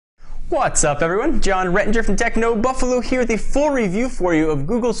What's up everyone? John Rettinger from Techno Buffalo here with a full review for you of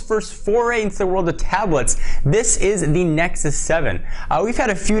Google's first foray into the world of tablets. This is the Nexus 7. We've had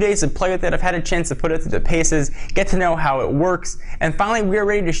a few days to play with it. I've had a chance to put it through the paces, get to know how it works, and finally we are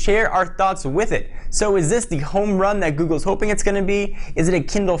ready to share our thoughts with it. So is this the home run that Google's hoping it's going to be? Is it a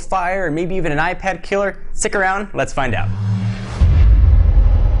Kindle Fire or maybe even an iPad killer? Stick around, let's find out.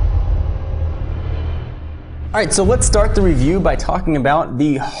 Alright, so let's start the review by talking about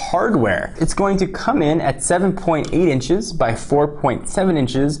the hardware. It's going to come in at 7.8 inches by 4.7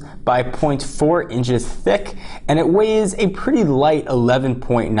 inches by 0.4 inches thick, and it weighs a pretty light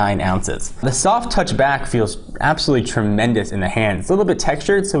 11.9 ounces. The soft touch back feels absolutely tremendous in the hand. It's a little bit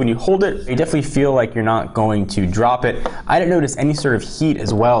textured, so when you hold it, you definitely feel like you're not going to drop it. I didn't notice any sort of heat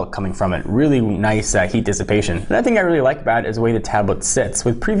as well coming from it. Really nice heat dissipation. Another thing I really like about it is the way the tablet sits.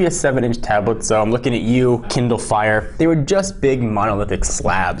 With previous 7-inch tablets, so I'm looking at you, Kindle Fire, they were just big monolithic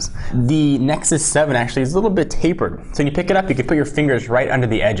slabs. The Nexus 7 actually is a little bit tapered. So when you pick it up, you can put your fingers right under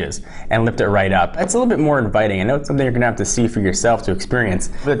the edges and lift it right up. It's a little bit more inviting. I know it's something you're gonna have to see for yourself to experience,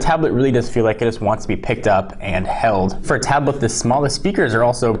 but the tablet really does feel like it just wants to be picked up and held. For a tablet this small, the speakers are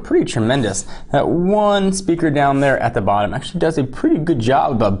also pretty tremendous. That one speaker down there at the bottom actually does a pretty good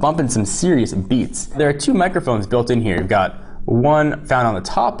job of bumping some serious beats. There are two microphones built in here. You've got one found on the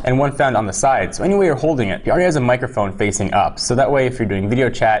top and one found on the side. So any way you're holding it, it already has a microphone facing up. So that way if you're doing video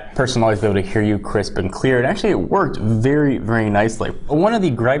chat, person will always be able to hear you crisp and clear. And actually it worked very, very nicely. One of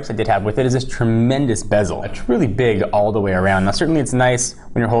the gripes I did have with it is this tremendous bezel. It's really big all the way around. Now certainly it's nice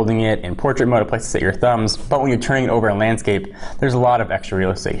when you're holding it in portrait mode, a place to set your thumbs, but when you're turning it over in landscape, there's a lot of extra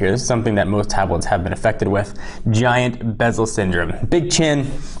real estate here. This is something that most tablets have been affected with. Giant bezel syndrome. Big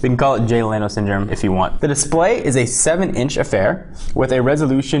chin, we can call it Jay Leno syndrome if you want. The display is a 7-inch affair with a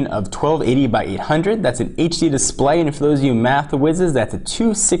resolution of 1280 by 800. That's an HD display, and for those of you math whizzes, that's a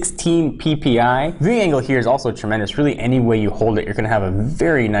 216 ppi. Viewing angle here is also tremendous. Really any way you hold it, you're gonna have a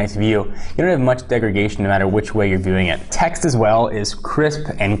very nice view. You don't have much degradation no matter which way you're viewing it. Text as well is crisp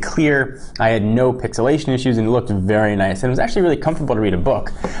and clear. I had no pixelation issues and it looked very nice, and it was actually really comfortable to read a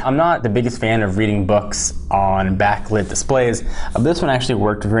book. I'm not the biggest fan of reading books on backlit displays, but this one actually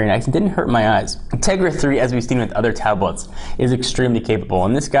worked very nice and didn't hurt my eyes. Tegra 3, as we've seen with other tablets, is extremely capable,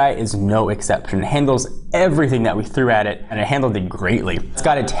 and this guy is no exception. It handles everything that we threw at it, and it handled it greatly. It's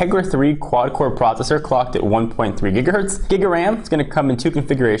got a Tegra 3 quad-core processor clocked at 1.3 gigahertz. Giga RAM, it's going to come in two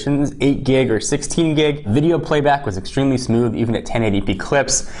configurations, 8 gig or 16 gig. Video playback was extremely smooth, even at 1080p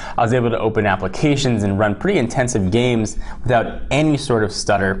clips. I was able to open applications and run pretty intensive games without any sort of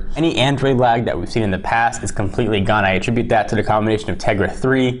stutter. Any Android lag that we've seen in the past is completely gone. I attribute that to the combination of Tegra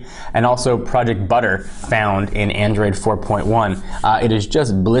 3 and also Project Butter found in Android 4.1. It is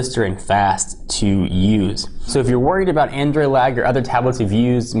just blistering fast to use. So if you're worried about Android lag or other tablets you've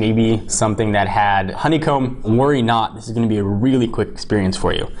used, maybe something that had honeycomb, worry not. This is going to be a really quick experience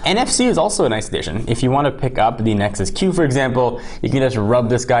for you. NFC is also a nice addition. If you want to pick up the Nexus Q, for example, you can just rub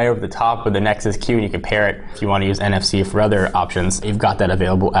this guy over the top with the Nexus Q and you can pair it. If you want to use NFC for other options, you've got that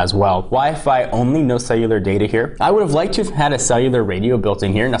available as well. Wi-Fi only, no cellular data here. I would have liked to have had a cellular radio built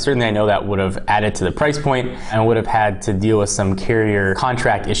in here. Now certainly I know that would have added to the price point and would have had to deal with some carrier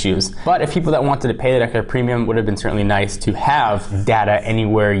contract issues. But if people that wanted to pay that extra premium, would have been certainly nice to have data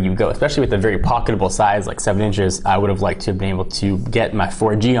anywhere you go, especially with a very pocketable size like 7 inches. I would have liked to have been able to get my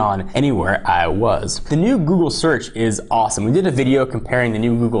 4G on anywhere I was. The new Google search is awesome. We did a video comparing the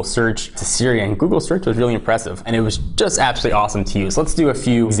new Google search to Siri, and Google search was really impressive, and it was just absolutely awesome to use. Let's do a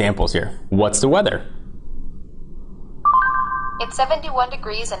few examples here. What's the weather? It's 71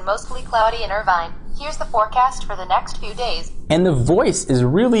 degrees and mostly cloudy in Irvine. Here's the forecast for the next few days. And the voice is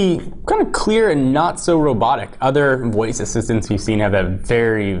really kind of clear and not so robotic. Other voice assistants we've seen have a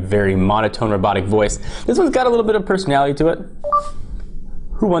very, very monotone robotic voice. This one's got a little bit of personality to it.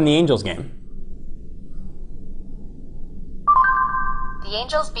 Who won the Angels game? The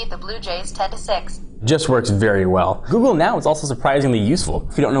Angels beat the Blue Jays 10-6. Just works very well. Google Now is also surprisingly useful.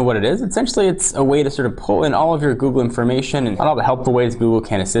 If you don't know what it is, essentially it's a way to sort of pull in all of your Google information and all the helpful ways Google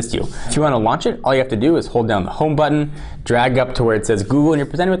can assist you. If you want to launch it, all you have to do is hold down the home button, drag up to where it says Google, and you're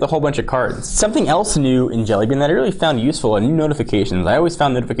presented with a whole bunch of cards. Something else new in Jelly Bean that I really found useful are new notifications. I always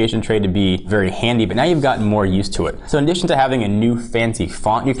found notification tray to be very handy, but now you've gotten more used to it. So in addition to having a new fancy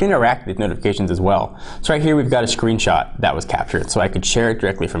font, you can interact with notifications as well. So right here we've got a screenshot that was captured. So I could share it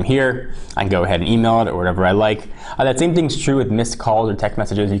directly from here. I can go ahead and email email it or whatever I like. That same thing's true with missed calls or text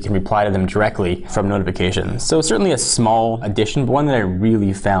messages. You can reply to them directly from notifications. So certainly a small addition, but one that I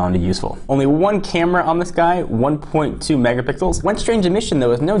really found useful. Only one camera on this guy, 1.2 megapixels. One strange omission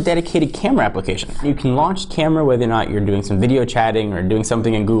though is no dedicated camera application. You can launch camera whether or not you're doing some video chatting or doing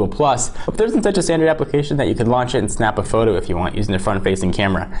something in Google+, but there isn't such a standard application that you could launch it and snap a photo if you want using the front-facing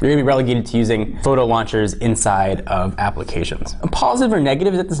camera. You're gonna be relegated to using photo launchers inside of applications. A positive or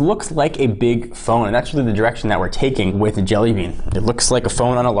negative is that this looks like a big phone, and that's really the direction that we're taking with Jelly Bean. It looks like a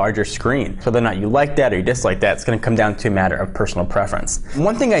phone on a larger screen. So whether or not you like that or you dislike that, it's gonna come down to a matter of personal preference.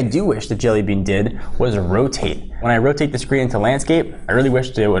 One thing I do wish the Jelly Bean did was rotate. When I rotate the screen into landscape, I really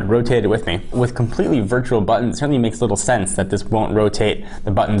wish it would rotate it with me. With completely virtual buttons, it certainly makes little sense that this won't rotate.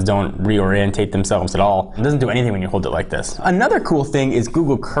 The buttons don't reorientate themselves at all. It doesn't do anything when you hold it like this. Another cool thing is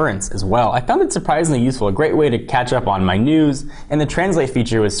Google Currents as well. I found it surprisingly useful, a great way to catch up on my news, and the translate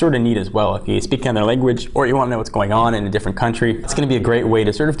feature was sort of neat as well. If you speak another language or you want to know what's going on in a different country, it's going to be a great way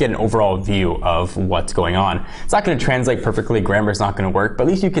to sort of get an overall view of what's going on. It's not going to translate perfectly, grammar's not going to work, but at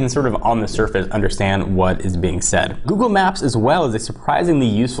least you can sort of on the surface understand what is being said. Google Maps as well is surprisingly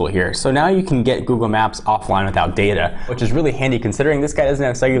useful here. So now you can get Google Maps offline without data, which is really handy considering this guy doesn't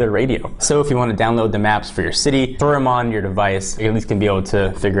have cellular radio. So if you want to download the maps for your city, throw them on your device, you at least can be able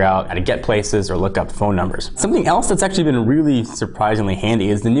to figure out how to get places or look up phone numbers. Something else that's actually been really surprisingly handy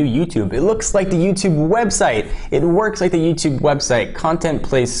is the new YouTube. It looks like the YouTube website. It works like the YouTube website. Content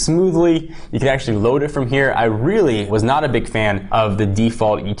plays smoothly. You can actually load it from here. I really was not a big fan of the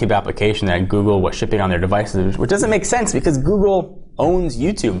default YouTube application that Google was shipping on their devices, which doesn't make sense because Google owns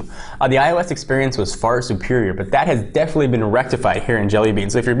YouTube. The iOS experience was far superior, but that has definitely been rectified here in Jelly Bean.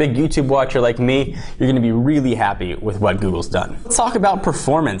 So if you're a big YouTube watcher like me, you're gonna be really happy with what Google's done. Let's talk about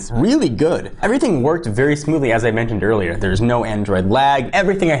performance. Really good. Everything worked very smoothly as I mentioned earlier. There's no Android lag.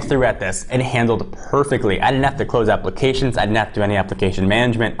 Everything I threw at this, it handled perfectly. I didn't have to close applications. I didn't have to do any application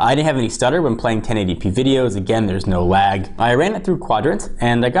management. I didn't have any stutter when playing 1080p videos. Again, there's no lag. I ran it through Quadrant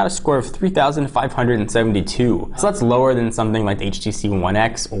and I got a score of 3,572. So that's lower than something like the HTC One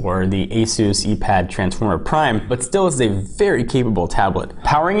X or the Asus ePad Transformer Prime, but still is a very capable tablet.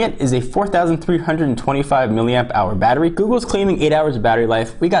 Powering it is a 4,325 milliamp hour battery. Google's claiming 8 hours of battery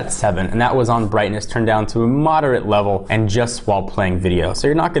life. We got 7, and that was on brightness turned down to a moderate level and just while playing video. So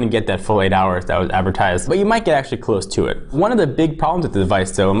you're not going to get that full 8 hours that was advertised, but you might get actually close to it. One of the big problems with the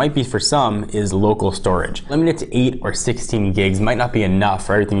device, though, it might be for some, is local storage. Limited to 8 or 16 gigs might not be enough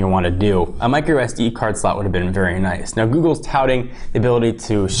for everything you want to do. A micro SD card slot would have been very nice. Now, Google's touting the ability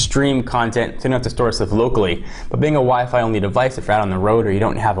to stream content, so you don't have to store stuff locally, but being a Wi-Fi only device, if you're out on the road or you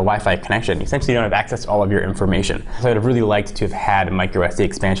don't have a Wi-Fi connection, you essentially don't have access to all of your information. So I'd have really liked to have had a micro SD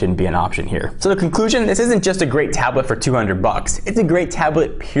expansion be an option here. So the conclusion, this isn't just a great tablet for 200 bucks. It's a great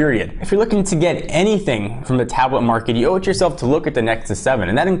tablet, period. If you're looking to get anything from the tablet market, you owe it yourself to look at the Nexus 7,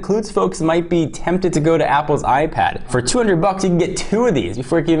 and that includes folks who might be tempted to go to Apple's iPad. For 200 bucks, you can get 2 of these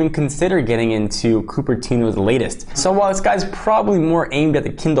before you can even consider getting into Cupertino's latest. So while this guy's probably more aimed at the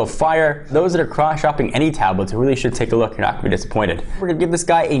Kindle Fire, those that are cross-shopping any tablets really should take a look. You're not going to be disappointed. We're going to give this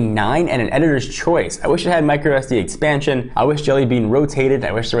guy a 9 and an editor's choice. I wish it had micro SD expansion. I wish Jelly Bean rotated.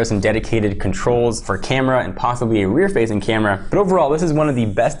 I wish there was some dedicated controls for camera and possibly a rear-facing camera. But overall, this is one of the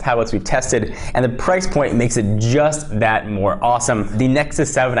best tablets we've tested, and the price point makes it just that more awesome. The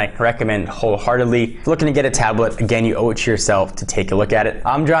Nexus 7 I recommend wholeheartedly. If you're looking to get a tablet, again, you owe it to yourself to take a look at it.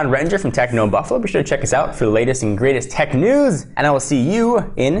 I'm John Renger from Techno in Buffalo. Be sure to check us out for the latest and greatest tech news, and I will see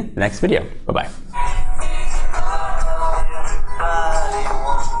you in the next video. Bye-bye.